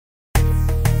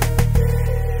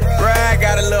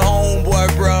got a little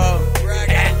homeboy, bro,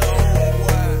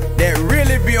 that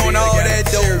really be on all that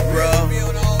dope, bro.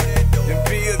 Them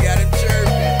pills got him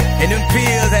chirping, and them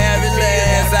pills have his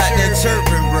ass out there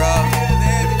chirping, bro.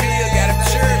 Them pills got him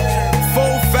chirping. 4,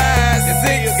 5,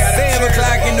 6, 7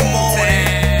 o'clock in the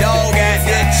morning, dog out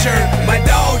there chirping. My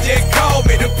dog just called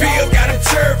me, the pills got him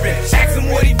chirping. Asked him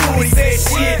what he doing, he said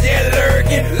shit, just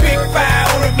lurking. Big 5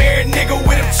 on a married nigga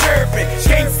with him chirping.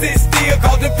 Can't sit still,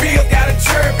 cause the pills got him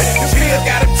chirping. The pills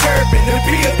got him chirping, the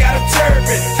pills got him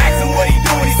chirping. Asked him what he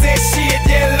doing, he said shit,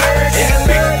 just lurking.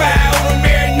 Big 5 on a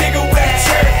married nigga with him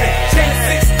chirping. Can't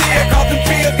sit still, cause the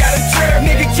pills got him chirping.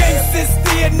 Nigga can't sit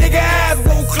still, nigga eyes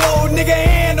won't close. Nigga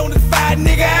hand on the thigh,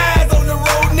 nigga eyes on the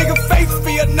road. Nigga face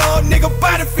feel numb, nigga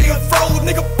body feel froze.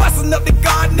 Nigga busting up the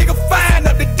guard, nigga firing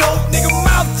up the dope. Nigga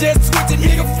mouth just twitching,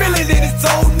 nigga feel it in his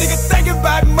toes. Nigga thinking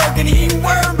about murking, he ain't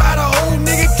worried about a hole.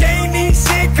 Nigga can't eat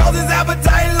shit cause his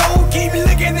appetite low. Keep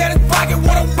looking at his pocket,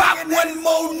 wanna pop one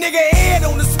more. Nigga head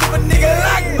on the sweeper, nigga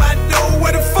lock my door.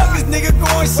 Where the fuck this nigga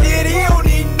going? Shit, he don't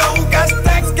even know. Got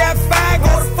stacks, got 5,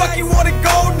 where the fuck he wanna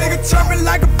go? Nigga chirping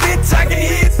like a bitch, I can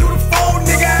hear it through the phone.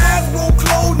 Nigga eyes won't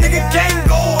close, nigga can't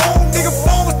go home. Nigga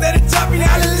phone steady jumping,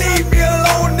 how to leave me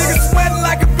alone. Nigga sweating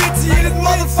like a bitch, he in his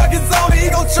motherfucking zone. He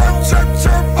gon' chirp, chirp,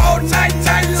 chirp all night,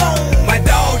 night long. My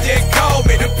dog just called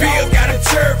me, the pills got him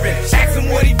chirping. Asked him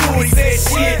what he doing, he said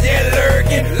shit, just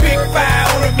lurking. Big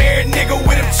 5 on a married nigga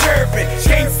with him chirping.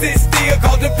 Can't sit still,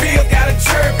 cause the pills got him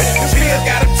chirping. The pills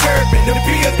got him chirping, the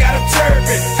pills got him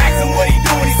chirping. Asked him what he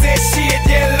doing, he said shit,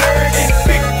 just lurking.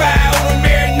 Big 5 on a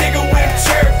married nigga with him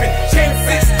chirping. Can't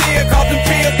sit still, cause the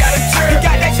pills got him chirping. He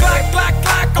got that clock, clock,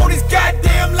 clock on his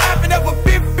goddamn life. And if a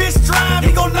big bitch trying,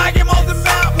 he gon' knock him off the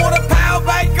mount. Wanna power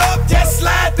bike up, just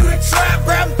slide through the trap.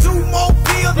 Grab him 2 more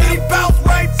pills, then he bounce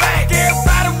right back.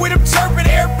 Everybody with him chirping,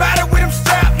 everybody with him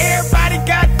strapped. Everybody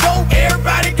got dope,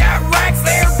 everybody got racks.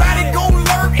 Everybody gon'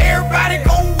 lurk, everybody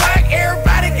gon' whack.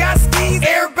 Everybody got skis,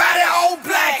 everybody all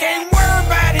black. Ain't worried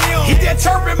about him, he just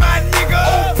chirping my nigga.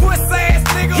 Old puss ass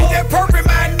nigga, he just purping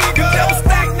my nigga. Double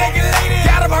stack naked lady,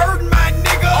 got him hurting my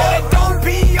nigga. All that don't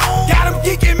be on, got him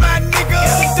geeking my nigga.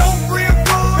 If he don't real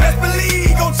good, best believe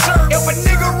he gon' chirp. If a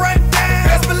nigga run down,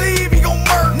 best believe he gon'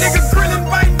 murk. Nigga grilling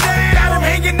right down, got him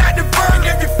hanging out the burn.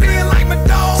 If you feel like my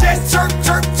dog, just chirp,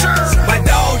 chirp, chirp. My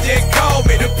dog just called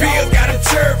me, the pills got him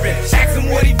chirping. Asked him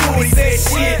what he doing, he said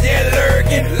shit, just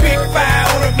lurking. Big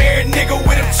 5 on a married nigga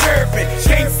with him chirping.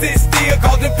 Can't sit still,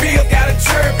 cause the pills got him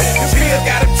chirping. The pills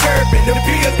got him chirping, the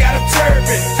pills got him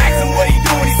chirping.